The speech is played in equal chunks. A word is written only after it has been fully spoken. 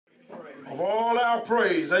of all our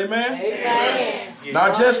praise. Amen? Amen.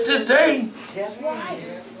 Not just today. That's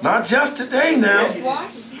right. Not just today now. That's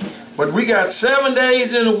right. But we got 7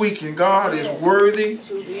 days in a week, and God is worthy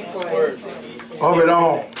To be praised. of it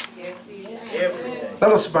all. Yes, He is.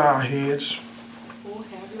 Let us bow our heads.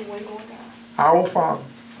 Our Father,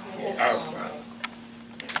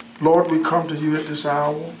 Lord, we come to you at this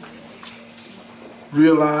hour,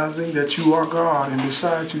 realizing that you are God, and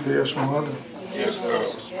besides you there's no other. Yes,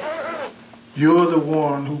 sir. You're the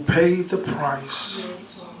one who paid the price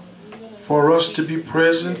for us to be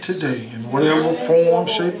present today in whatever form,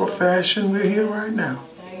 shape, or fashion we're here right now.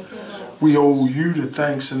 We owe you the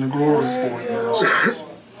thanks and the glory for it, Master.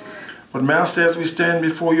 But Master, as we stand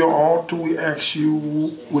before your altar, we ask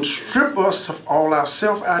you would strip us of all our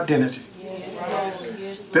self-identity.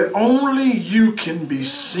 That only you can be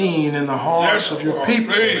seen in the hearts of your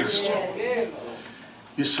people, Master.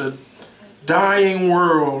 It's a dying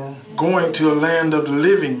world going to a land of the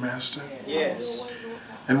living, Master. Yes.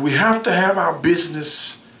 And we have to have our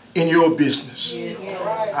business in your business.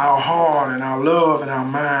 Our heart and our love and our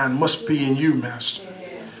mind must be in you, Master.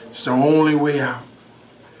 It's the only way out.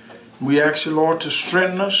 We ask you, Lord, to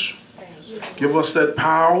strengthen us. Give us that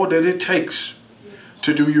power that it takes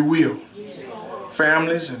to do your will.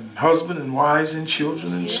 Families and husbands and wives and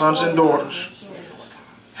children and sons and daughters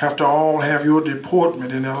have to all have your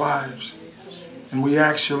deportment in their lives. And we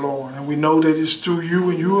ask you, Lord, and we know that it's through you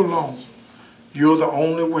and you alone. You're the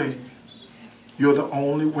only way. You're the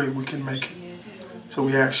only way we can make it. So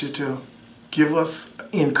we ask you to give us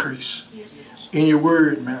increase in your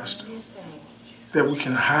word, Master, that we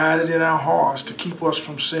can hide it in our hearts to keep us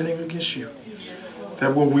from sinning against you.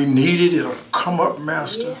 That when we need it, it'll come up,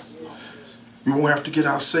 Master. We won't have to get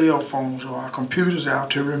our cell phones or our computers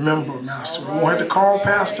out to remember, Master. We won't have to call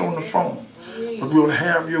Pastor on the phone. But we'll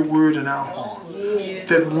have your word in our heart.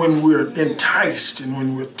 That when we're enticed and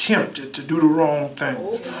when we're tempted to do the wrong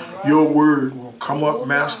things, your word will come up,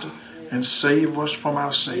 Master, and save us from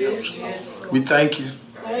ourselves. We thank you.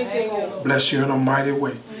 Bless you in a mighty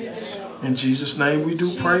way. In Jesus' name we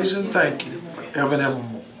do praise and thank you forever and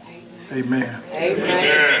evermore. Amen.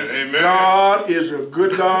 Amen. Amen. God is a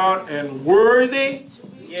good God and worthy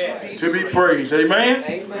to be praised. Amen.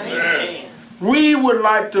 Amen. We would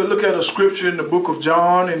like to look at a scripture in the book of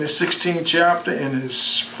John in the 16th chapter in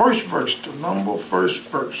his first verse, the number first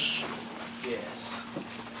verse,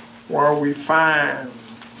 where we find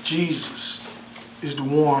Jesus is the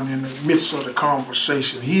one in the midst of the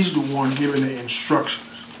conversation. He's the one giving the instructions.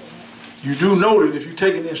 You do know that if you're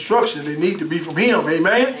taking the instructions, they need to be from him.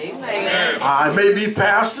 Amen? Amen. It may be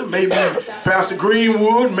Pastor, maybe Pastor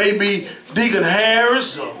Greenwood, maybe Deacon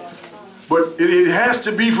Harris, but it has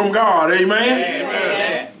to be from God. Amen?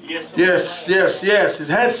 Amen. Yes, yes, yes. It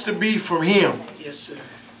has to be from him. Yes, sir.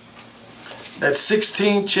 That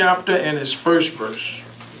 16th chapter and his first verse.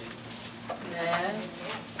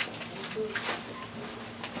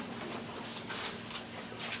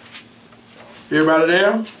 Everybody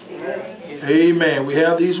there? Amen. We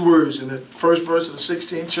have these words in the first verse of the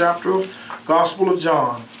 16th chapter of Gospel of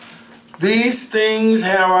John. These things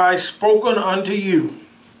have I spoken unto you,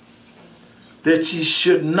 that ye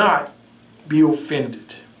should not be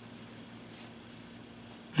offended.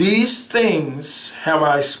 These things have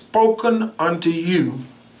I spoken unto you,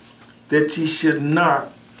 that ye should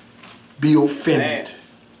not be offended.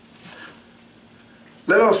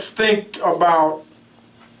 Let us think about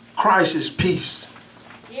Christ's peace.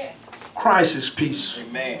 Christ's peace.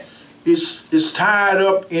 Amen. It's tied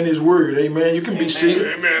up in his word. Amen. You can be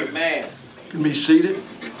seated. Amen. Amen. You can be seated.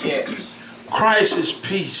 Yes. Christ's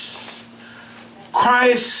peace.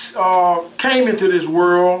 Christ came into this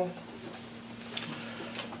world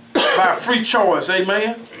by free choice.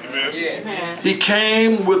 Amen. Amen. Yeah. He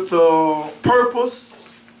came with a purpose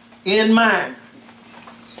in mind.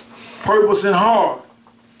 Purpose in heart.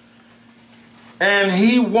 And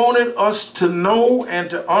he wanted us to know and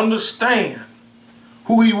to understand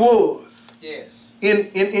who he was in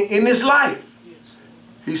his life.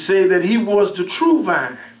 He said that he was the true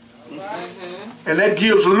vine. And that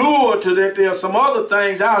gives lure to that there are some other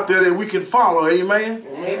things out there that we can follow. Amen?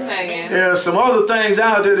 Amen. There are some other things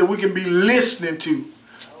out there that we can be listening to.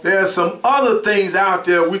 There are some other things out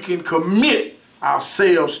there we can commit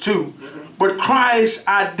ourselves to. But Christ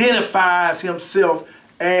identifies himself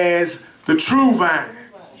as the true vine.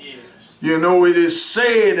 You know, it is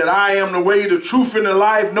said that I am the way, the truth, and the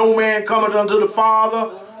life. No man cometh unto the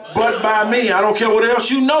Father but by me. I don't care what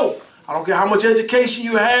else you know. I don't care how much education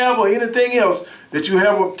you have or anything else that you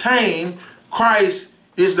have obtained. Christ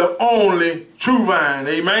is the only true vine.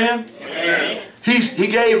 Amen? Amen. He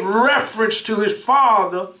gave reference to his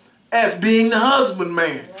Father as being the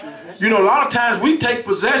husbandman. You know, a lot of times we take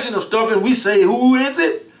possession of stuff and we say, who is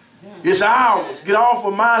it? It's ours. Get off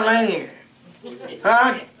of my land.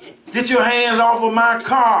 Huh? Get your hands off of my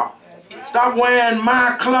car. Stop wearing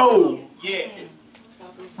my clothes. Yeah.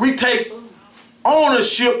 We take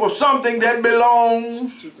ownership of something that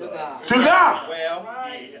belongs to God. Well,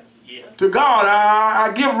 To God.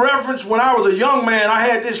 I give reference, when I was a young man, I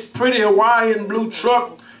had this pretty Hawaiian blue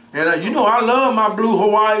truck. And you know, I love my blue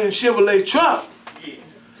Hawaiian Chevrolet truck.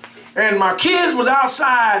 And my kids was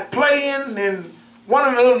outside playing, and one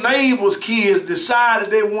of the little neighbor's kids decided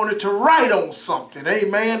they wanted to write on something.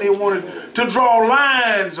 Amen. They wanted to draw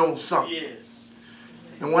lines on something. yes.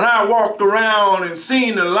 And when I walked around and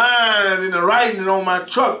seen the lines and the writing on my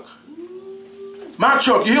truck,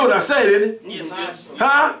 you hear what I say, didn't it? Yes, yes.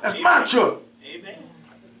 Huh? That's my truck. Amen.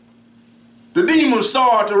 The demons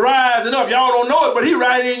start to rising up. Y'all don't know it, but he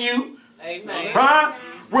right in you. Amen. Huh?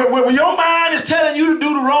 When your mind is telling you to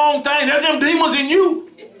do the wrong thing, there's them demons in you.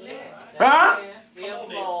 Huh?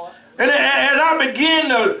 And as I begin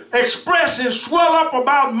to express and swell up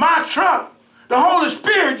about my truck, the Holy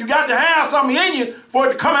Spirit, you got to have something in you for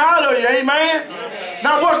it to come out of you. Amen?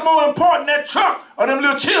 Now, what's more important, that truck or them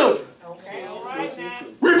little children?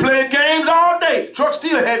 We played games all day. Truck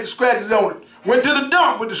still had the scratches on it. Went to the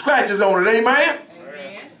dump with the scratches on it. Amen?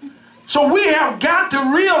 So we have got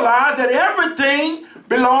to realize that everything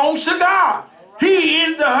belongs to God. He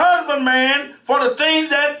is the husbandman for the things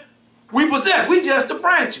that we possess. We just the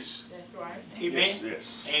branches. Amen.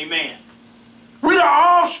 Yes. Amen. We the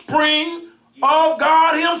offspring of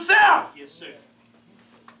God himself. Yes, sir.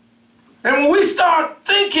 And when we start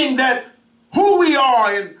thinking that who we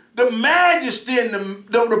are and the majesty and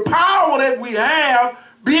the power that we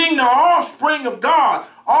have, being the offspring of God,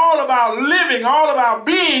 all of our living, all of our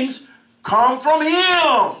beings come from him.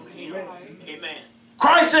 Amen.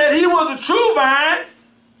 Christ said he was the true vine,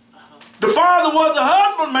 the Father was the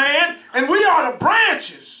husbandman, and we are the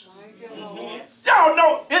branches. Yes. Y'all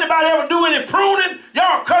know, anybody ever do any pruning?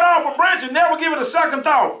 Y'all cut off a branch and never give it a second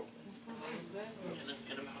thought.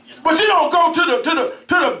 But you don't go to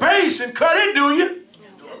the base and cut it, do you?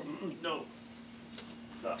 No.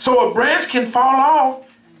 So a branch can fall off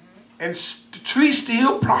and the tree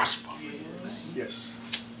still prosper. Yes.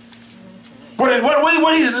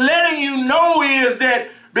 What he's letting you know is that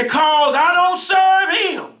because I don't serve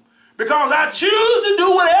him, because I choose to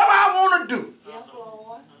do whatever I want to do,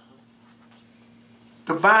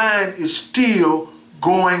 the vine is still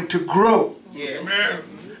going to grow. Yeah. Amen.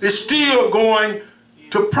 It's still going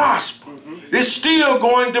to prosper. It's still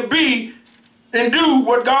going to be and do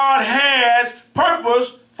what God has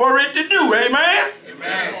purpose for it to do. Amen?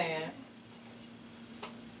 Amen.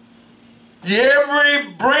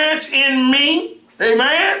 Every branch in me,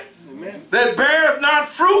 amen, that bears not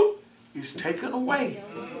fruit is taken away.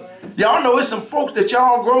 Y'all know it's some folks that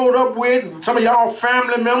y'all growed up with, and some of y'all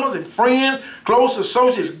family members and friends, close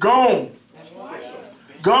associates, gone.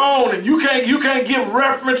 Gone, and you can't give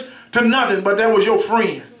reference to nothing, but that was your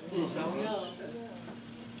friend.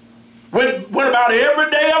 Went about every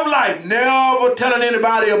day of life, never telling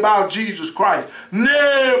anybody about Jesus Christ,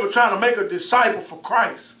 never trying to make a disciple for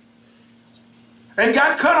Christ, and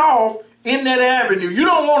got cut off in that avenue. You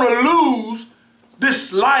don't want to lose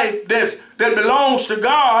this life that belongs to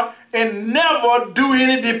God and never do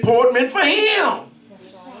any deportment for him.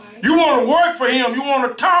 You want to work for him. You want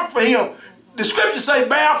to talk for him. The scriptures say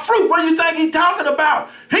bear fruit. What do you think he's talking about?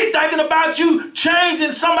 He's thinking about you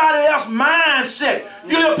changing somebody else's mindset.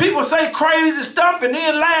 You know, people say crazy stuff and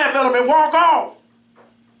then laugh at them and walk off.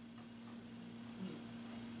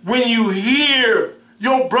 When you hear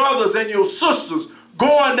your brothers and your sisters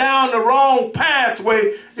going down the wrong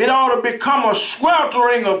pathway, it ought to become a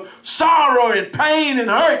sweltering of sorrow and pain and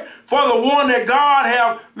hurt for the one that God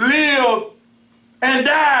have lived and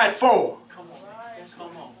died for. Come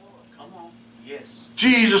on. Yes.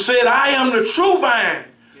 Jesus said, I am the true vine.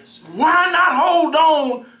 Yes, Why not hold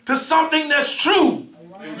on to something that's true?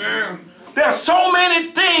 Amen. There's so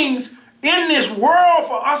many things in this world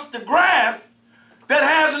for us to grasp that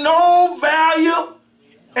has no value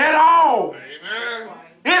at all. Amen.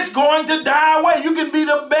 It's going to die away. You can be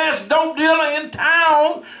the best dope dealer in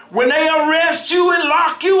town. When they arrest you and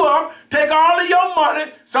lock you up, take all of your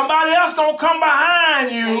money, somebody else going to come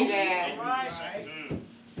behind you.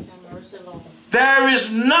 There is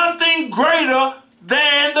nothing greater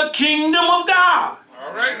than the kingdom of God.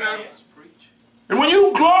 All right now. And when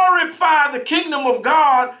you glorify the kingdom of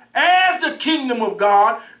God as the kingdom of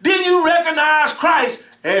God, then you recognize Christ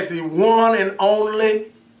as the one and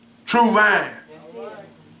only true vine.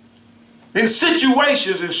 in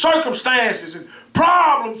situations and circumstances and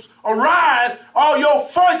problems arise, all your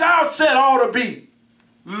first outset ought to be,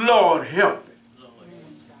 Lord, help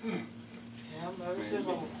me. Have mercy,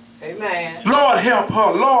 Lord. Amen. Lord, help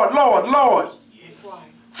her. Lord, Lord, Lord.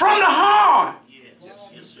 From the heart.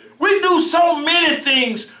 Yes, sir. We do so many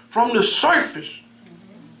things from the surface.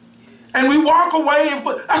 And we walk away.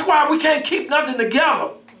 That's why we can't keep nothing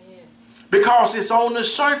together. Because it's on the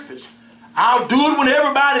surface. I'll do it when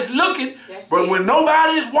everybody's looking. But when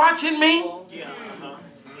nobody's watching me. Yeah.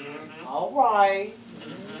 All right.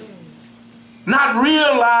 Not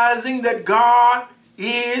realizing that God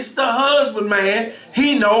is the husbandman.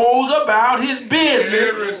 He knows about his business.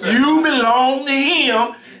 Everything. You belong to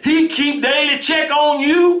him. He keep daily check on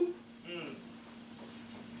you.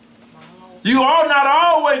 You ought not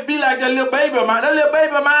always be like that little baby of mine. That little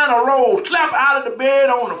baby of mine will roll, clap out of the bed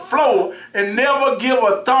on the floor and never give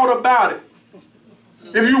a thought about it.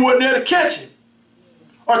 If you weren't there to catch him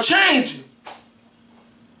or change him.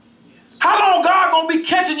 How long God gonna be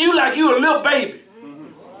catching you like you a little baby?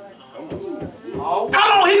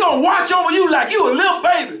 How long he gonna watch over you like you a little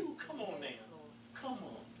baby? Come on now. Come on.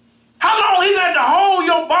 How long he got to hold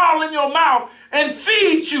your bottle in your mouth and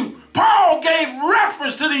feed you? Paul gave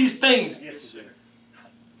reference to these things. Yes, sir.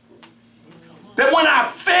 That when I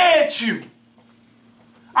fed you,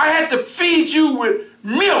 I had to feed you with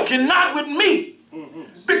milk and not with meat.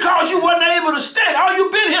 Because you wasn't able to stand. Oh,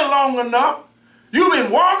 you've been here long enough. You've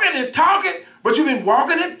been walking and talking, but you've been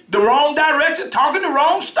walking in the wrong direction, talking the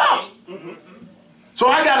wrong stuff. So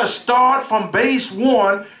I got to start from base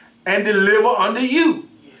one and deliver unto you.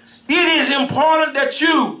 It is important that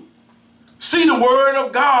you see the word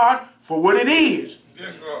of God for what it is.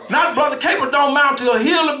 Yes, Lord. Not Brother Caples don't mount to a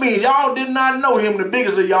hill of beans. Y'all did not know him, the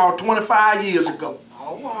biggest of y'all, 25 years ago.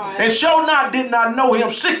 All right. And sure not did not know him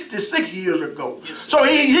 66 years ago. So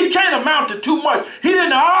he can't amount to too much. He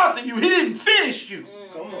didn't author you. He didn't finish you.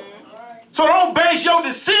 So don't base your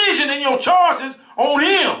decision and your choices on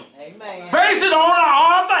him. Amen. Base it on the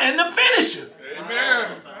author and the finisher.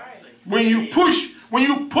 Amen. When you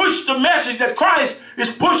push the message that Christ is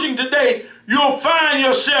pushing today, you'll find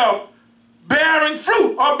yourself bearing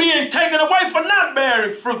fruit or being taken away for not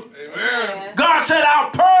bearing fruit. Amen. God said,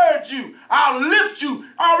 I'll purge you. I'll lift you.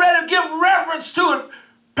 I already give reference to it.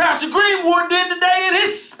 Pastor Greenwood did today in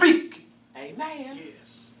his speaking. Amen.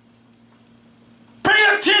 Yes.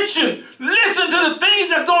 Pay attention. Listen to the things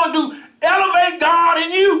that's going to elevate God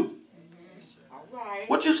in you. All right.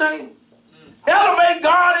 What you saying? Elevate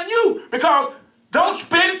God in you. Because don't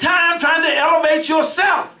spend time trying to elevate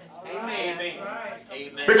yourself. Amen. Amen.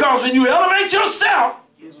 Amen. Because when you elevate yourself,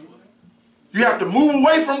 Yes, Lord. you have to move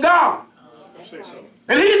away from God.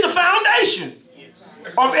 And he's the foundation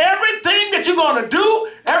of everything that you're going to do,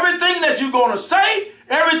 everything that you're going to say,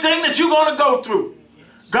 everything that you're going to go through.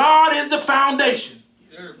 God is the foundation.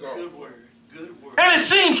 Yes, Lord. Good word. Good word. And it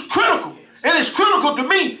seems critical. And it's critical to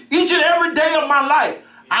me each and every day of my life.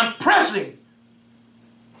 I'm pressing.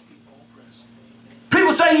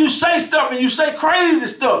 People say you say stuff and you say crazy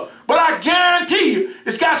stuff. But I guarantee you,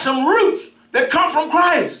 it's got some roots that come from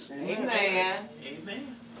Christ. Amen.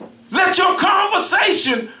 Amen. Let your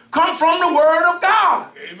conversation come from the Word of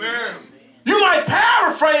God. Amen. You might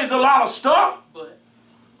paraphrase a lot of stuff,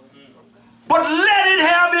 but let it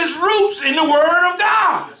have its roots in the Word of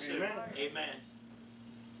God. Yes, sir. Amen.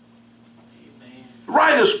 Amen.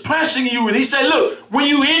 Writer's pressing you, and he said, look, when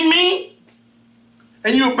you in me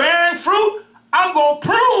and you're bearing fruit, I'm going to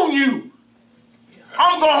prune you.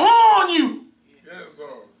 I'm going to horn you Yes,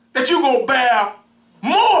 Lord. that you're going to bear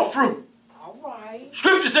more fruit. All right.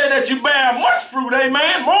 Scripture said that you bear much fruit,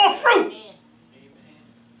 amen, more fruit. Amen.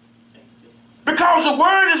 Thank you. Because the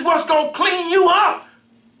Word is what's going to clean you up.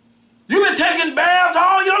 You've been taking baths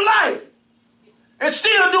all your life and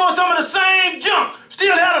still doing some of the same junk,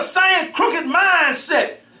 still have the same crooked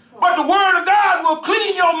mindset. But the Word of God will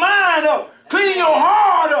clean your mind up, clean your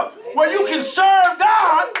heart up, where you can serve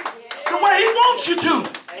God the way He wants you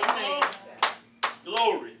to. Amen.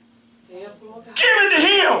 Glory. Yeah, Lord God. Give it to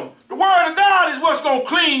Him. The Word of God is what's going to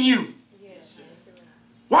clean you. Yes, sir.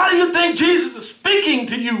 Why do you think Jesus is speaking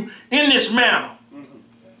to you in this manner?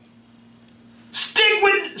 Stick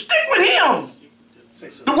with Him.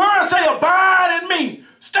 The Word say, abide in me.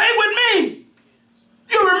 Stay with me.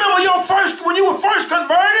 You remember when you were first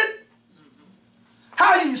converted?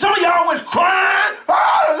 Some of y'all was crying,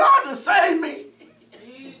 oh, the Lord to save me.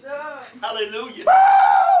 Jesus. Hallelujah.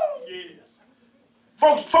 Woo!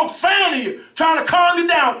 Yes. Folks fanning you, trying to calm you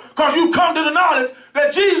down because you come to the knowledge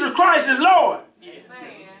that Jesus Christ is Lord. Yes.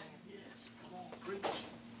 Amen. Yes. Come on, preach.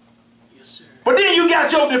 Yes, sir. But then you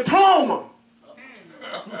got your diploma.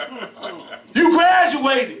 You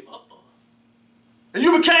graduated. And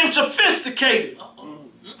you became sophisticated.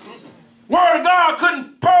 Word of God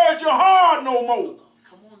couldn't purge your heart no more.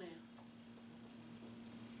 Come on now.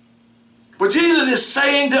 But Jesus is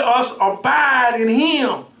saying to us, abide in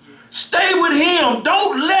him. Stay with him.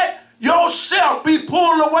 Don't let yourself be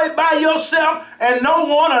pulled away by yourself and no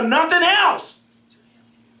one or nothing else.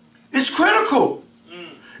 It's critical.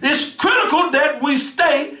 It's critical that we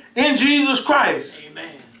stay in Jesus Christ.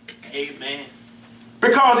 Amen. Amen.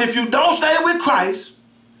 Because if you don't stay with Christ,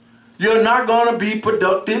 you're not going to be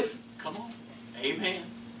productive. Come on. Amen.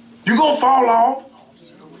 You're going to fall off. To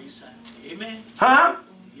the wayside. Amen. Huh?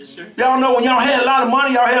 Yes, sir. Y'all know when y'all had a lot of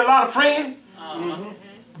money, y'all had a lot of friends.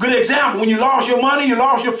 Good example. When you lost your money, you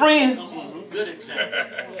lost your friend. Good example.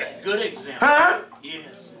 Good example. Huh?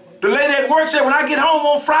 Yes. The lady at work said, when I get home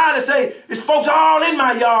on Friday, say, it's folks all in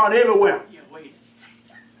my yard everywhere. Yeah, wait.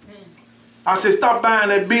 I said, stop buying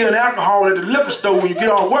that beer and alcohol at the liquor store when you get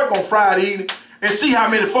off work on Friday evening and see how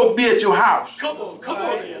many folks be at your house. Come on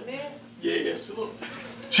there. Yes, Lord.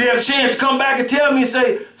 She had a chance to come back and tell me and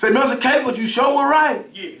say, Mr. Caples, you sure were right.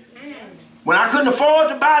 Yeah. When I couldn't afford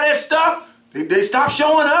to buy that stuff, they stopped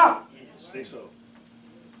showing up. Yes. Say so.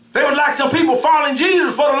 They was like some people following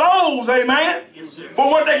Jesus for the loaves, amen? Yes, sir. For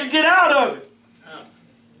what they could get out of it.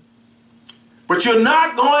 But you're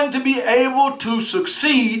not going to be able to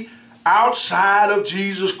succeed outside of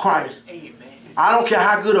Jesus Christ. Amen. I don't care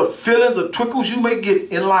how good of feelings or twinkles you may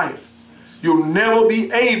get in life. You'll never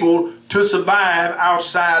be able to survive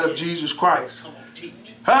outside of Jesus Christ. Come on, teach.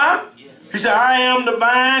 Huh? Yes. He said, I am the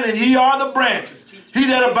vine and ye are the branches. He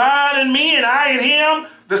that abide in me and I in him,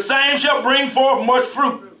 the same shall bring forth much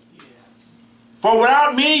fruit. Yes. For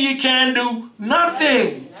without me ye can do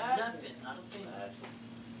nothing. Nothing. Not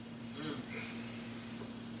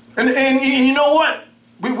a thing. And you know what?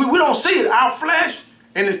 We don't see it. Our flesh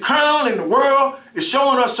and the carnal in the world is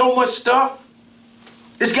showing us so much stuff.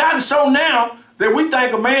 It's gotten so now that we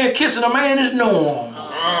think a man kissing a man is normal.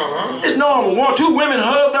 It's normal. One, two women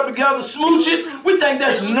hugged up together, smooching. We think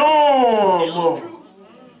that's normal.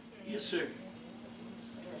 Yes, sir.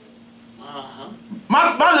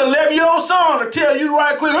 My little 11-year-old son will tell you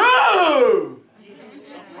right quick, oh,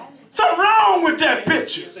 something wrong with that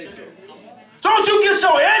picture. Don't you get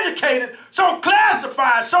so educated, so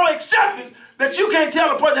classified, so accepted that you can't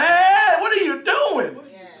tell a person, hey, what are you doing?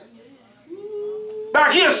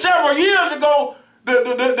 Back here several years ago,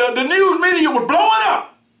 the news media was blowing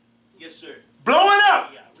up. Yes, sir. Blowing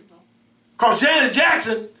up. Yeah, we know. Because Janet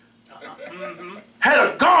Jackson had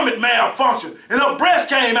a garment malfunction and her breast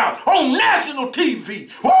came out on national TV.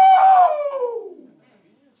 Woo!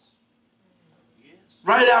 Yes.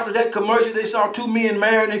 Right after that commercial, they saw two men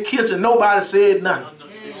marrying and kissing. Nobody said nothing.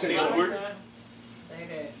 Didn't say a word.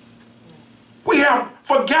 We have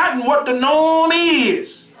forgotten what the norm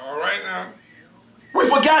is. All right now. We've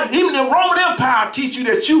forgotten, even the Roman Empire teach you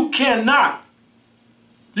that you cannot.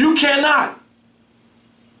 You cannot.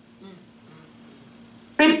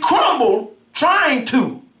 It crumbled trying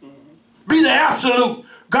to be the absolute.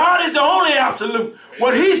 God is the only absolute.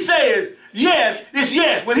 What he says, yes, it's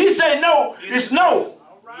yes. When he says no, it's no.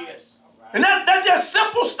 Yes. And that's just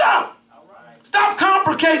simple stuff. Stop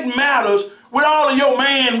complicating matters with all of your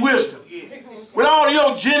man wisdom. With all of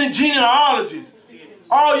your genealogies.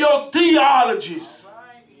 All your theologies.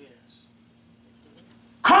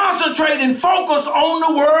 Concentrate and focus on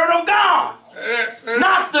the Word of God.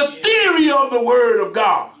 Not the theory of the Word of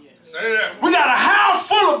God. We got a house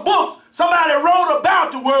full of books somebody wrote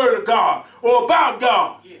about the Word of God or about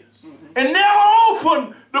God. And never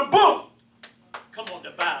opened the book Come on,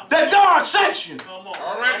 the Bible. that God sanctioned. Come on.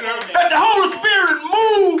 All right now. That the Holy Spirit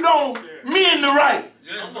moved on men to write.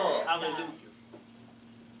 Yes, Lord. Hallelujah.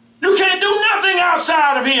 You can't do nothing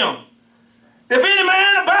outside of him. If any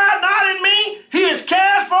man abide not in me, he is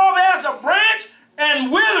cast forth as a branch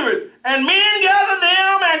and withereth, and men gather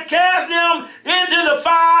them and cast them into the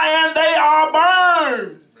fire, and they are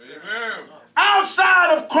burned. Amen.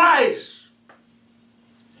 Outside of Christ.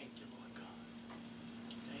 Thank you, Lord God.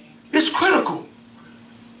 Thank you. It's critical.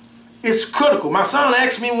 It's critical. My son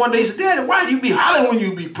asked me one day, he said, Daddy, why do you be hollering when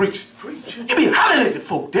you be preaching? You be hollering at the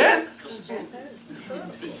folk, Dad.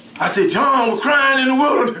 I said, John was crying in the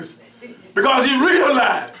wilderness because he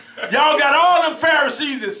realized y'all got all them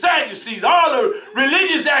Pharisees and Sadducees, all the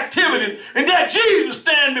religious activities, and that Jesus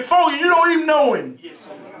standing before you, you don't even know him. Yes,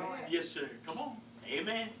 sir. Yes, sir. Come on.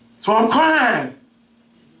 Amen. So I'm crying.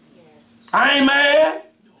 I ain't mad.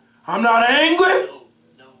 I'm not angry. No,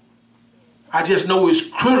 no. I just know it's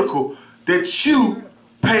critical that you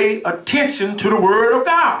pay attention to the Word of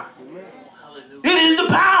God. Hallelujah. It is the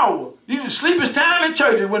power. The sleepiest time in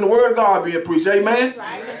church is when the word of God being preached. Amen.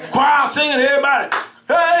 Right. Choir singing, everybody.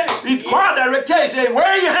 Hey, the choir director say,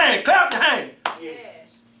 wave your hand, clap your hand. Yes.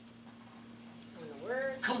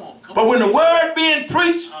 Come on. But when the word being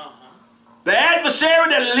preached, the adversary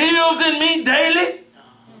that lives in me daily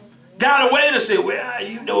got a way to say, well,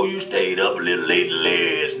 you know you stayed up a little late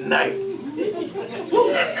last night.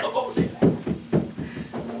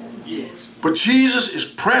 Yes. But Jesus is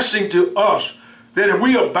pressing to us that if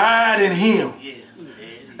we abide in him, Yes.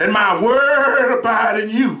 and my word abide in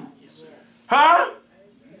you, Yes, sir. huh?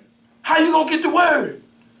 How you gonna get the word?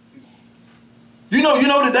 You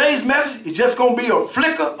know today's message is just gonna be a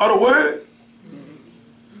flicker of the word.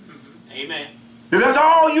 Amen. If that's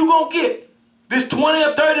all you gonna get, this 20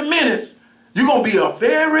 or 30 minutes, you're gonna be a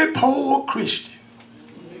very poor Christian,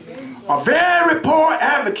 a very poor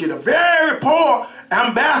advocate, a very poor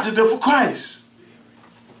ambassador for Christ.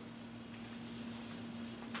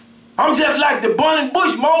 I'm just like the burning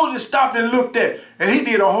bush Moses stopped and looked at, and he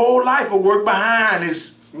did a whole life of work behind his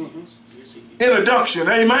introduction.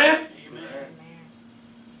 Amen.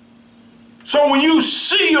 So when you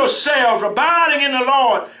see yourselves abiding in the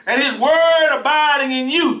Lord and his word abiding in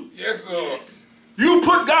you, Yes, Lord. you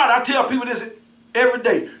put God, I tell people this every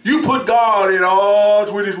day, you put God in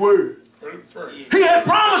odds with his word. First. He has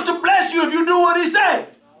promised to bless you if you do what he said.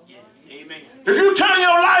 Yes. Amen. If you turn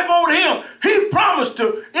your life over to him, he promised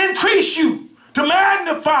to increase you, to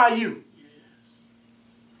magnify you.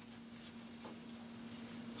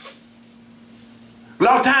 A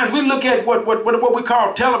lot of times we look at what we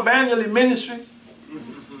call televangelist ministry,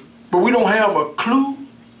 but we don't have a clue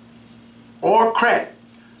or a crack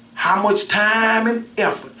how much time and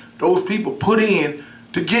effort those people put in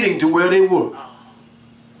to getting to where they were.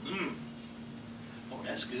 Oh,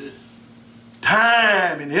 that's good.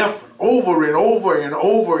 Time and effort over and over and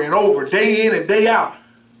over and over, day in and day out.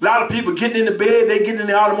 A lot of people getting in the bed, they get in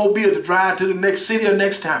the automobile to drive to the next city or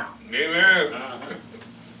next town. Amen.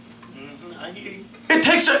 I hear you. It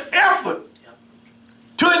takes an effort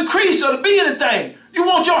to increase or to be anything. You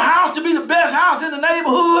want your house to be the best house in the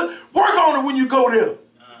neighborhood? Work on it when you go there.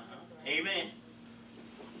 Amen.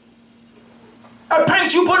 That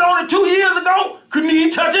paint you put on it 2 years ago couldn't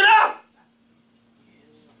even touch it up.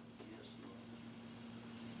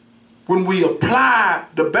 When we apply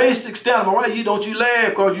the basic standard, why don't you laugh?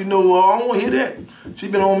 Because you know, I don't want to hear that. She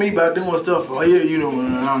been on me about doing stuff. Oh, yeah, you know,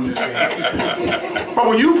 I'm just saying. But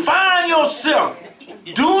when you find yourself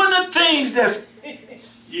doing the things that's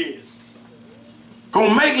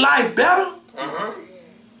gonna make life better,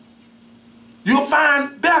 you'll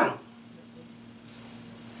find better.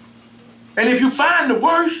 And if you find the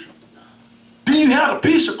worst, then you have a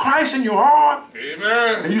piece of Christ in your heart.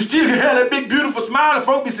 Amen. And you still can have that big, beautiful smile, and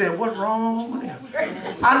folks be saying, what's wrong with him?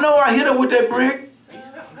 I know I hit her with that brick.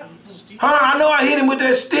 I know I hit him with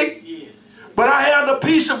that stick. But I have the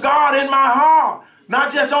peace of God in my heart.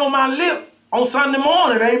 Not just on my lips on Sunday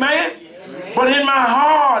morning, amen? But in my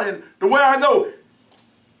heart and the way I go.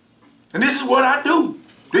 And this is what I do.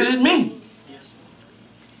 This is me.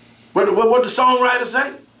 What the songwriter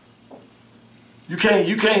say? You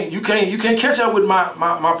can't catch up with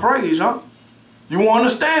my praise, huh? You won't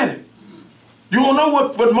understand it. You won't know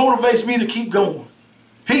what motivates me to keep going.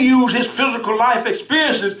 He used his physical life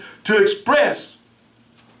experiences to express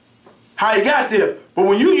how he got there. But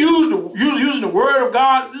when you using the word of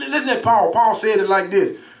God, listen to Paul. Paul said it like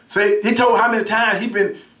this. Say, he told how many times he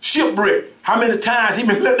been shipwrecked, how many times he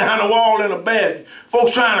been let down the wall in a bag,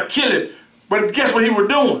 folks trying to kill him. But guess what he was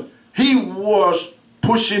doing? He was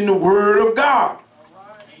pushing the word of God.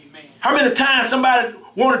 Amen. How many times somebody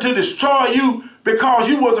wanted to destroy you because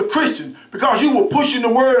you was a Christian, because you were pushing the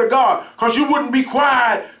word of God, because you wouldn't be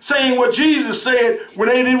quiet saying what Jesus said when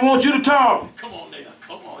they didn't want you to talk. Come on there.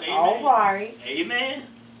 Come on. Amen. All right. Amen.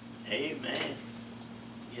 Amen.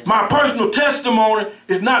 Yes. My personal testimony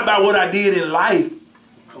is not about what I did in life,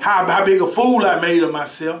 how big a fool I made of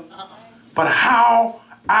myself, but how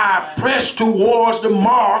I press towards the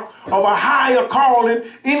mark of a higher calling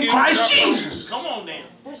in Christ Jesus. Come on then.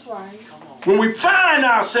 That's right. Come on. When we find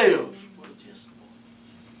ourselves, What a testimony.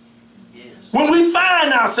 Yes. when we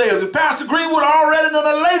find ourselves, and Pastor Greenwood already done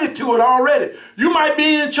related to it already. You might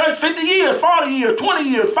be in church 50 years, 40 years, 20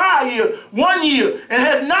 years, 5 years, 1 year, and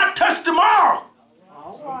have not touched the mark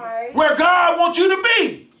All right. where God wants you to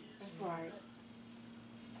be. That's right.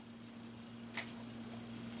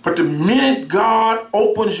 But the minute God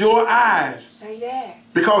opens your eyes, Say that.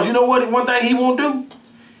 because you know what? One thing he won't do?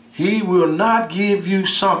 He will not give you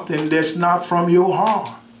something that's not from your heart.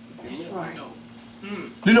 That's right.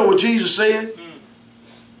 You know what Jesus said?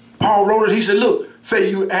 Paul wrote it. He said, look, say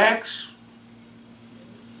you ask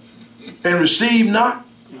and receive not?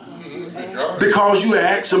 Because you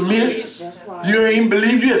act amiss. That's right. You ain't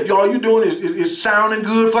believe you. All you doing is sounding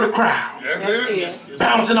good for the crowd. That's That's it. it.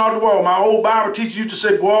 Bouncing off the wall. My old Bible teacher used to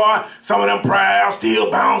say, boy, some of them proud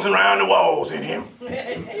still bouncing around the walls in him.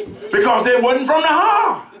 Because they wasn't from the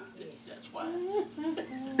heart. That's why.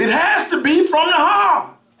 It has to be from the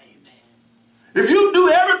heart. Amen. If you do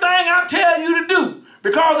everything I tell you to do,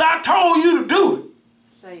 because I told you to do it,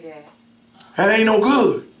 Say that. that ain't no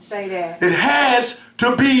good. Say that. It has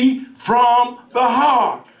to be from the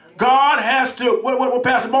heart. God has to, what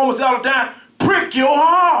Pastor Bowman said all the time, prick your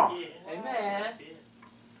heart. Amen.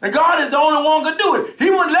 And God is the only one who can do it. He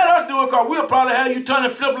wouldn't let us do it because we'll probably have you turn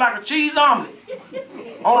and flip like a cheese omelet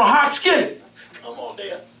on a hot skillet. Come on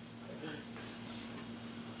there.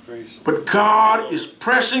 But God is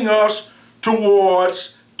pressing us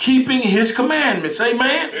towards keeping His commandments.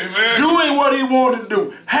 Amen? Amen. Doing what He wanted to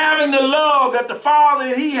do. Having the love that the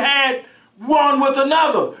Father He had one with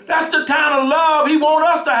another. That's the kind of love He wants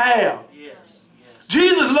us to have. Yes. Yes.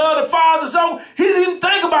 Jesus loved the Father so He didn't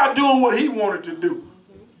think about doing what He wanted to do.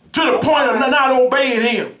 To the point of not obeying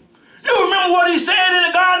Him. You remember what He said in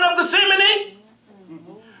the Garden of Gethsemane?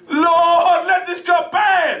 Lord, let this cup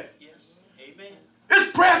pass. Yes. Amen.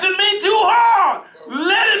 It's pressing me too hard.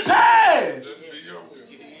 Let it pass. Let it be your will.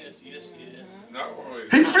 Yes. Yes. Yes. Not my way.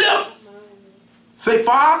 He flipped. Say,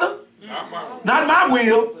 Father, Not my way. not my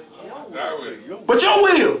will, Thy way. but your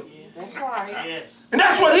will. That's right. Yes. And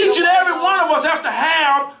that's what each and every one of us have to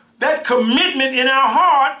have, that commitment in our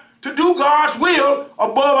heart to do God's will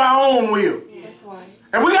above our own will. That's right.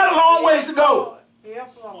 And we got a long ways to go.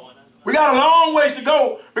 Yes, Lord. We got a long ways to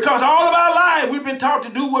go because all of our life we've been taught to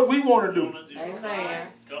do what we want to do. Amen.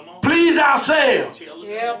 Come on. Please ourselves. Tell us.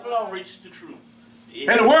 Yeah, Lord. Preach the truth.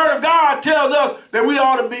 And the Word of God tells us that we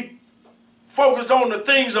ought to be focused on the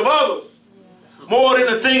things of others more than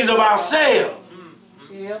the things of ourselves.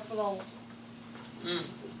 Yes, Lord.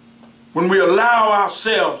 When we allow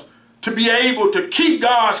ourselves to be able to keep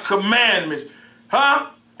God's commandments,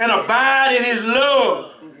 and abide in His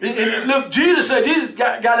love. And look, Jesus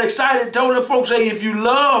got excited and told the folks, say, if you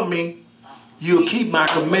love me, you'll keep my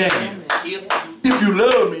commandments. If you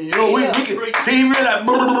love me, you know, we can, he really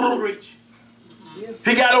like, Preach.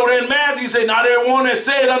 he got over there in Matthew, he said, not everyone that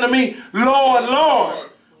said unto me, Lord, Lord,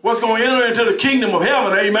 was going to enter into the kingdom of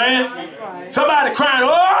heaven, amen? Right. Somebody crying,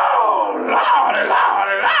 oh, Lord,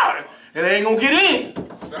 Lord, Lord, and they ain't going to get in.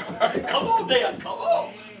 Come on there. Come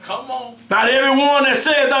on. Come on. Not everyone that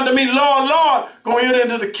saith unto me, Lord, Lord, going to enter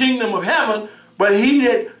into the kingdom of heaven, but he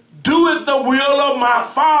that doeth the will of my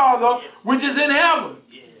Father, which is in heaven.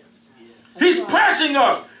 Yes. Yes. He's pressing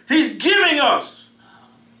us. He's giving us.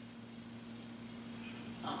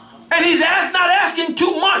 And he's not asking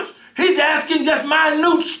too much. He's asking just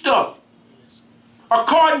minute stuff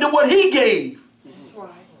according to what he gave. That's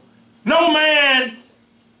right. No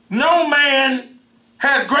man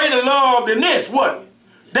has greater love than this. What?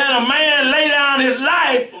 Than a man lay down his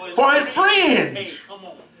life for his friends. Hey, come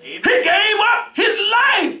on. He gave up his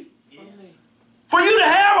life Yes. for you to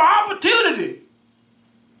have an opportunity,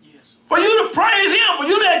 Yes. for you to praise him, for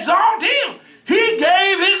you to exalt him. He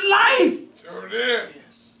gave his life. Sure did. Yes.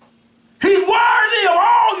 He's worthy of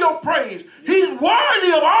all your praise. He's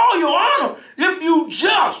worthy of all your honor if you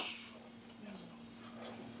just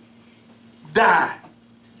die.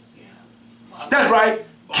 That's right.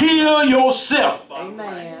 Kill yourself.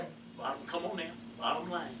 Amen. Come on now. Bottom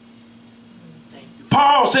line. Thank you.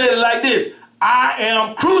 Paul said it like this. I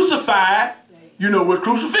am crucified. You know what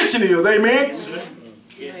crucifixion is, amen? Sir.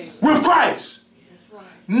 Yes. With Christ. That's right.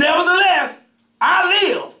 Nevertheless, I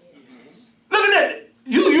live. Look at that.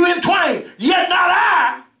 You in twain. Yet not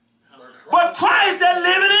I, but Christ that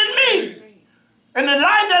liveth in me. And the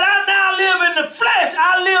life that I now live in the flesh,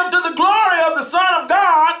 I live to the glory of the Son of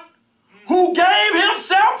God who gave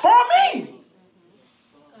himself for me.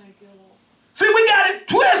 Thank you, Lord. See, we got it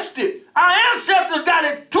twisted. Our ancestors got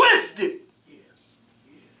it twisted. Yes.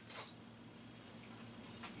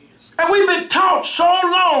 Yes. And we've been taught so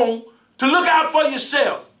long to look out for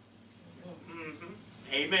yourself.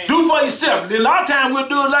 Amen. Do for yourself. A lot of times we'll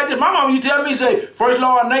do it like this. My mama used to tell me, say, first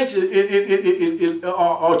law of nature,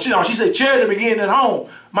 she said, charity begins at home.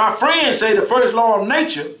 My friends say the first law of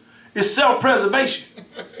nature is self-preservation.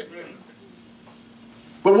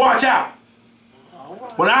 But watch out.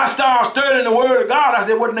 When I start studying the word of God, I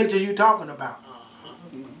said, what nature are you talking about?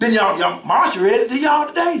 Then y'all Marsha read it to y'all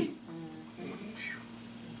today.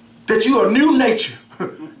 That you are new nature.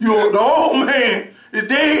 The old man is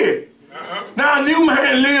dead. Now a new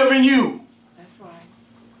man live in you. That's right.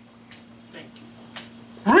 Thank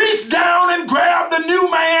you. Reach down and grab the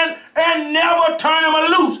new man and never turn him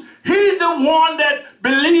loose. He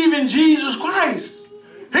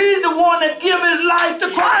the one that give his life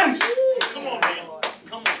to Christ. Come on, man.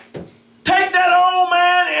 Come on. Take that old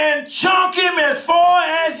man and chunk him as far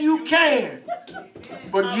as you can.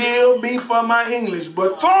 Forgive me for my English,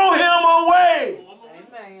 but throw him away.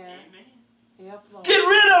 Amen. Yep, Lord. Get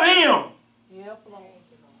rid of him. Yep, Lord.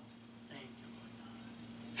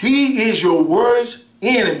 He is your worst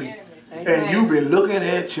enemy. Amen. And you've been looking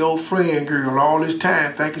at your friend girl all this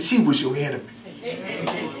time thinking she was your enemy.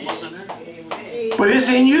 But it's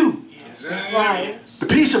in you. That's right. The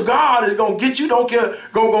peace of God is going to get you, don't care,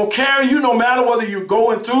 going to carry you no matter whether you're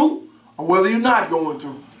going through or whether you're not going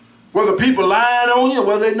through. Whether people lying on you or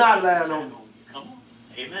whether they're not lying on you. Come on.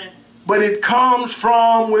 Amen. But it comes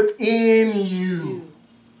from within you.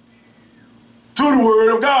 Through the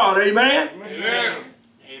word of God. Amen? Amen.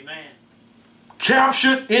 Amen.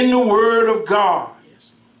 Captured in the word of God.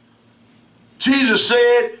 Yes. Jesus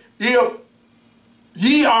said, if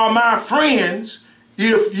ye are my friends,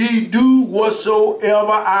 if ye do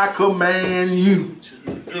whatsoever I command you.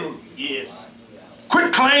 Yes.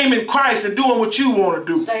 Quit claiming Christ and doing what you want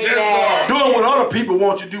to do. Say Yes, that. Doing what other people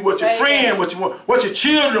want you to do, what your Say friend, that. what your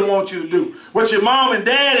children want you to do, what your mom and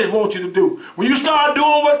daddy want you to do. When you start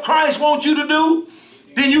doing what Christ wants you to do,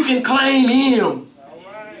 then you can claim him.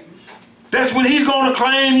 That's when he's going to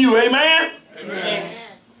claim you. Amen? Amen.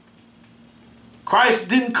 Christ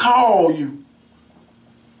didn't call you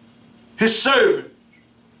his servant.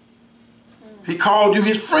 He called you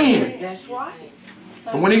his friend. That's right.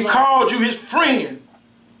 And when he called you his friend,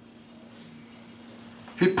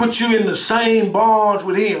 he put you in the same bonds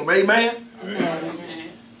with him. Amen?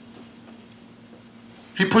 Amen.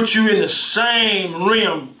 He put you in the same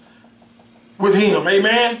realm with him.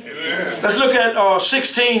 Amen? Amen. Let's look at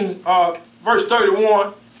 16, verse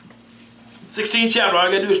 31. 16th chapter. All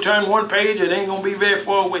I got to do is turn one page. It ain't going to be very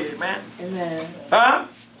far away, man. Amen. Huh?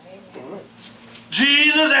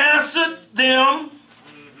 Jesus answered them,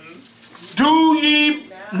 do ye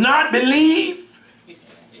not believe?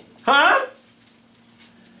 Huh?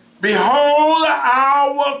 Behold, the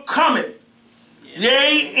hour cometh,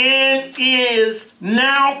 yea, and is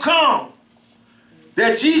now come,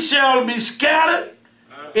 that ye shall be scattered,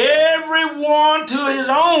 every one to his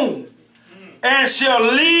own, and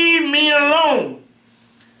shall leave me alone.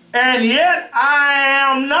 And yet I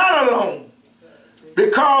am not alone,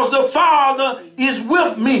 because the Father is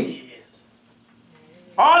with me.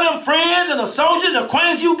 All them friends and associates and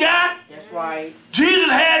acquaintances you got, That's right. Jesus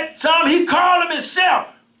had some, he called them himself,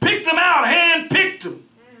 picked them out, hand-picked them.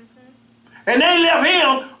 And they left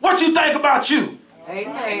him. What you think about you?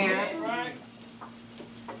 Amen.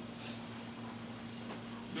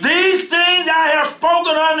 These things I have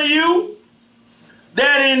spoken unto you,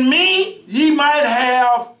 that in me ye might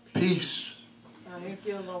have peace. Thank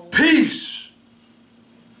you, Lord. Peace.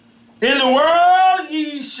 In the world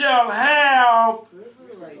ye shall have,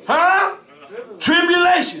 huh?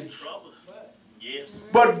 Tribulations. Trouble. Yes.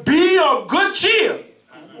 But be of good cheer.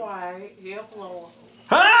 That's right. Yep, Lord.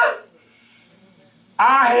 Huh?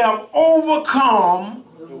 I have overcome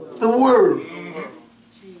the world.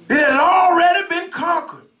 It has already been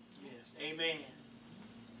conquered. Yes. Amen.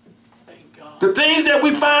 Thank God. The things that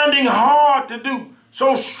we finding hard to do,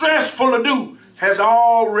 so stressful to do, has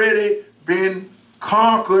already been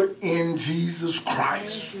conquered in Jesus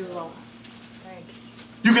Christ. Thank you, Lord. Thank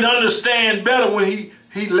You can understand better when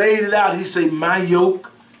he laid it out. He said, my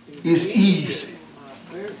yoke is easy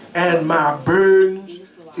and my burdens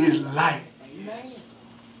is light. Amen.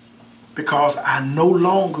 Because I no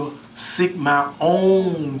longer seek my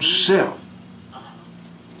own self,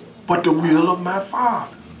 but the will of my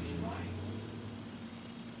Father.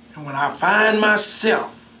 And when I find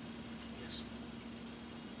myself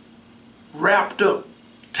wrapped up,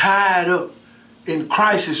 tied up in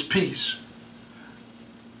Christ's peace,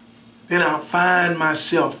 then I'll find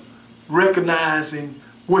myself recognizing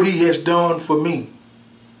what he has done for me.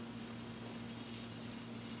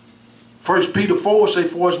 1 Peter 4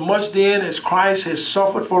 says, for as much then as Christ has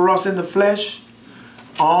suffered for us in the flesh,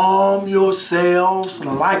 arm yourselves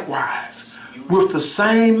likewise with the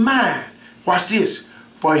same mind. Watch this.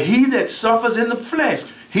 For he that suffers in the flesh,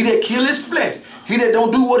 he that kill his flesh, he that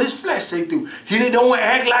don't do what his flesh say do, he that don't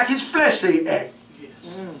act like his flesh say act.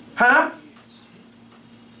 Huh?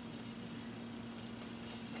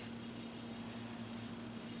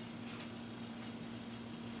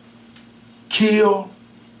 Kill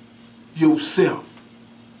yourself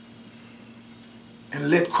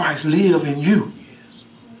and let Christ live in you.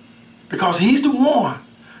 Because he's the one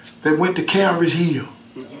that went to Calvary's hill.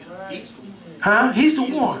 Huh? He's the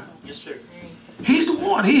one. Yes, sir. He's the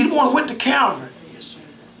one. He's the one who went to Calvary. Yes, sir.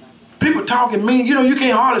 people talking mean. You know, you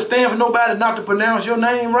can't hardly stand for nobody not to pronounce your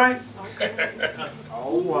name right.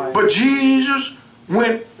 All right. But Jesus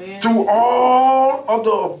went through all of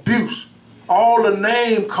the abuse, all the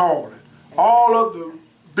name calling, all of the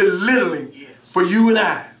belittling for you and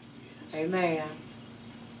I. Amen.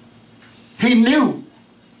 He knew.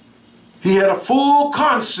 He had a full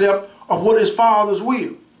concept of what his Father's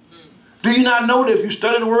will. Do you not know that if you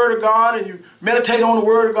study the Word of God and you meditate on the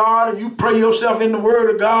Word of God and you pray yourself in the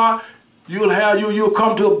Word of God, you'll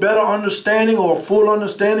come to a better understanding or a full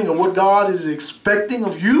understanding of what God is expecting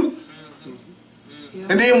of you?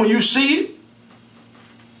 And then when you see it,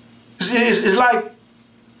 it's like,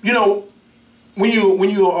 you know, when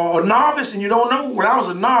you're a novice and you don't know. When I was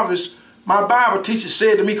a novice, my Bible teacher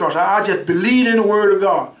said to me, because I just believed in the Word of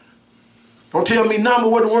God. Don't tell me nothing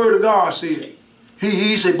but what the Word of God said.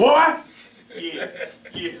 He said, boy,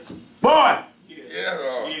 boy,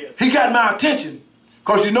 he got my attention.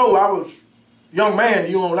 Because you know, I was a young man,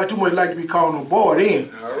 you don't like too much like to be called no boy then.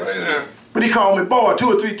 All right now. But he called me boy 2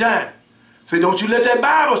 or 3 times. Say, don't you let that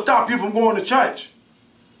Bible stop you from going to church.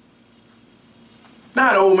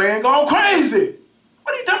 Now the old man going crazy.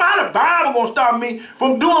 What are you talking about? How the Bible going to stop me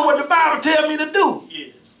from doing what the Bible tells me to do?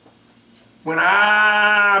 Yes. When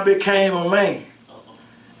I became a man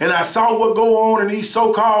and I saw what go on in these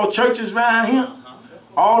so-called churches around here,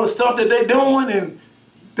 all the stuff that they doing and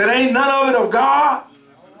that ain't none of it of God.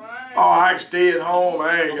 Oh, I can stay at home.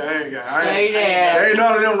 I ain't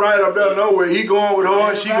none of them right up there nowhere. He going with her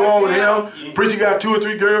and she going with him. Preacher got 2 or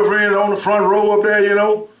 3 girlfriends on the front row up there, you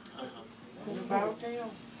know.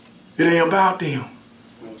 It ain't about them.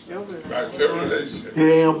 About their relationship. It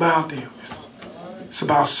ain't about them. It's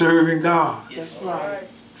about serving God. That's right.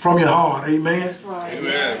 From your heart, amen? Right.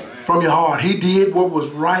 Amen. From your heart. He did what was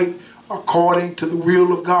right according to the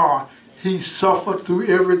will of God. He suffered through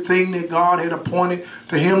everything that God had appointed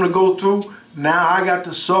to him to go through. Now I got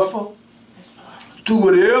to suffer through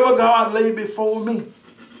whatever God laid before me.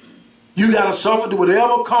 You got to suffer through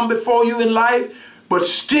whatever come before you in life, but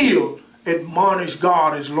still admonish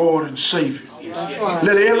God as Lord and Savior. Yes.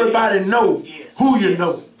 Let everybody know who you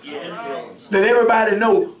know. Let everybody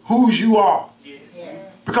know whose you are.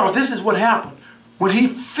 Because this is what happened. When he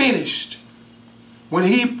finished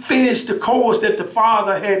the course that the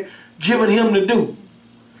Father had given him to do,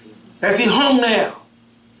 as he hung there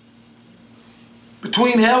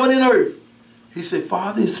between heaven and earth, he said,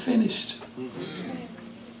 Father, it's finished.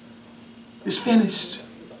 It's finished.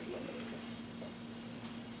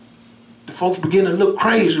 The folks begin to look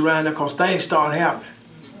crazy around there because things start happening.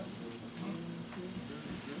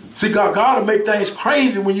 See, God will make things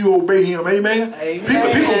crazy when you obey him, amen?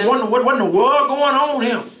 Amen. People wonder what in the world going on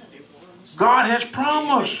here. God has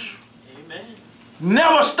promised. Amen.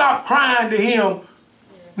 Never stop crying to him.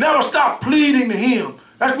 Never stop pleading to him.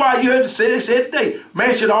 That's why you heard they said today,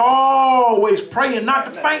 man should always pray and not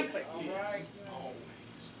to faint.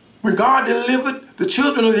 When God delivered the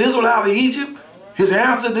children of Israel out of Egypt, his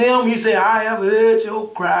answer to them, he said, I have heard your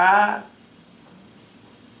cry.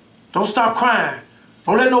 Don't stop crying.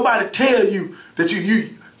 Don't let nobody tell you that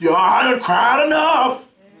you done cried enough.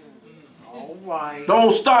 All right.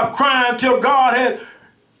 Don't stop crying till God has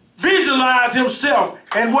visualized himself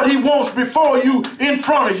and what he wants before you in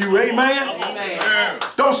front of you. Amen? Amen.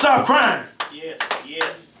 Don't stop crying. Yes,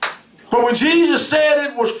 yes. But when Jesus said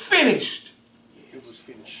it was finished, It was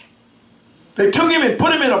finished. they took him and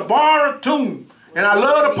put him in a borrowed tomb. And I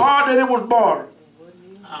love the part that it was borrowed.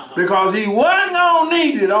 Because he wasn't going to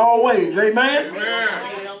need it always. Amen?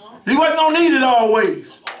 Amen. He wasn't going to need it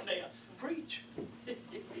always. Preach.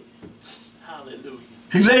 Hallelujah.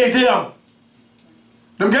 He laid there.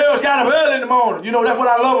 Them girls got up early in the morning. You know, that's what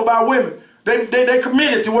I love about women. They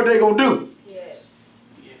committed to what they're going to do. Yes.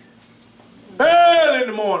 Yes. Early in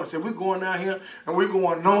the morning. Said, we're going down here and we're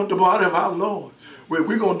going to anoint the body of our Lord.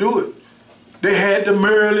 We're going to do it. They had the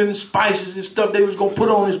myrrh and spices and stuff they was going to put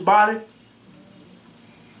on his body.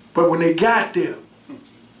 But when they got there,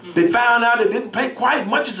 they found out they didn't pay quite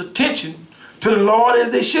much as attention to the Lord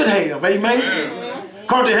as they should have. Amen?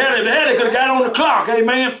 Because they could have got on the clock.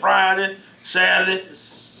 Amen? Friday, Saturday,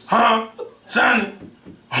 Sunday.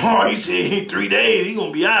 Oh, he said 3 days, he's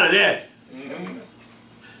going to be out of that.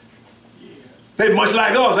 They much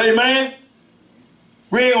like us. Amen?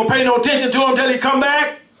 We ain't going to pay no attention to him until he come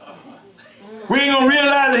back. We ain't going to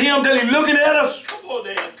realize him until he's looking at us. Come on,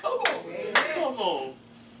 Dad. Come on. Come on.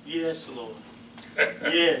 Yes, Lord.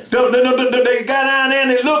 Yes. They got down there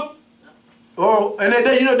and they looked. Oh, and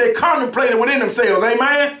they contemplated within themselves.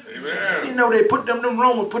 Amen? Amen. You know, they put them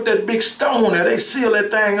Romans put that big stone there. They seal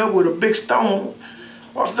that thing up with a big stone.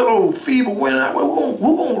 What's the old feeble wind?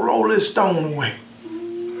 Who gonna roll this stone away?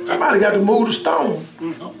 Somebody got to move the stone.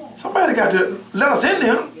 Somebody got to let us in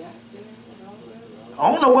there.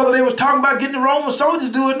 I don't know whether they was talking about getting the Roman soldiers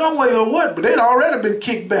to do it no way or what, but they'd already been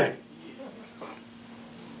kicked back.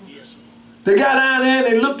 They got down there and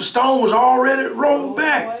they looked, the stone was already rolled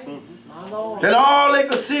back. And all they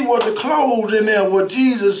could see was the clothes in there what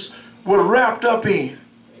Jesus was wrapped up in.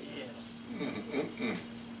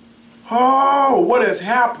 Oh, what has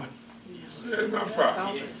happened?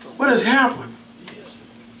 What has happened?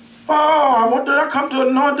 Oh, I want to come to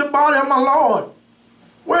anoint the body of my Lord.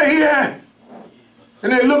 Where he at?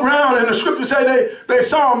 And they look around and the scripture say they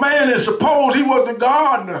saw a man and supposed he was the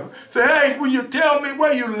gardener. Say, hey, will you tell me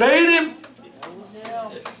where you laid him?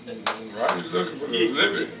 I was looking for the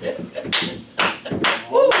living.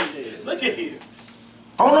 Look at here.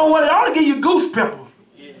 I don't know what, it ought to give you goose pimples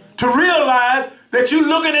to realize that you're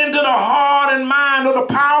looking into the heart and mind of the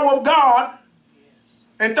power of God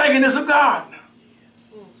and thinking it's a gardener.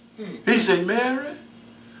 He said, Mary,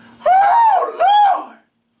 oh, Lord.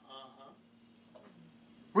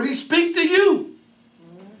 When he speak to you,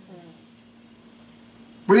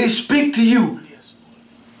 when he speak to you,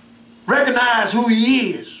 recognize who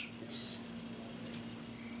he is.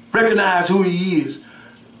 Recognize who he is.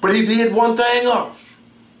 But he did one thing else.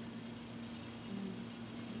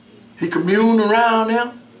 He communed around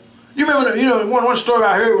them. You remember, one story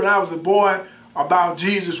I heard when I was a boy about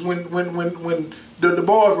Jesus when the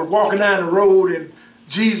boys were walking down the road and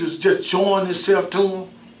Jesus just joined himself to them.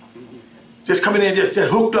 Just coming in, just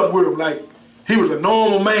hooked up with them like he was a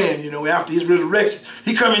normal man, after his resurrection.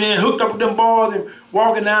 He coming in, hooked up with them boys and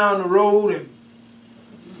walking down the road. And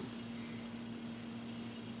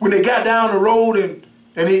when they got down the road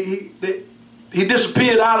and he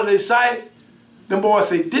disappeared out of their sight, them boys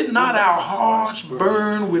say, did not our hearts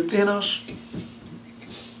burn within us?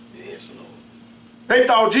 Yes, Lord. They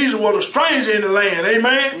thought Jesus was a stranger in the land,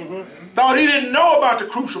 amen? Thought he didn't know about the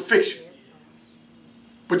crucifixion.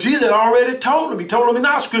 But Jesus had already told them. He told them in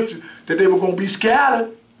our scripture that they were going to be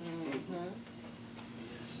scattered.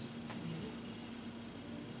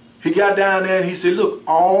 He got down there and he said, look,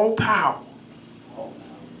 all power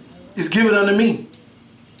is given unto me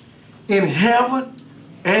in heaven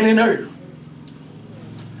and in earth.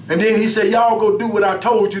 And then he said, y'all go do what I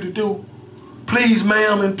told you to do. Please,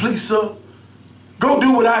 ma'am, and please, sir. Go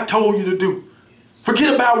do what I told you to do.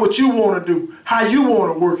 Forget about what you want to do, how you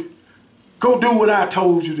want to work it. Go do what I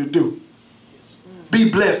told you to do. Be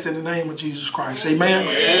blessed in the name of Jesus Christ. Amen.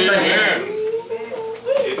 Amen.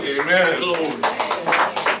 Amen. Glory.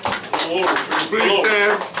 Please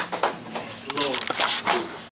stand.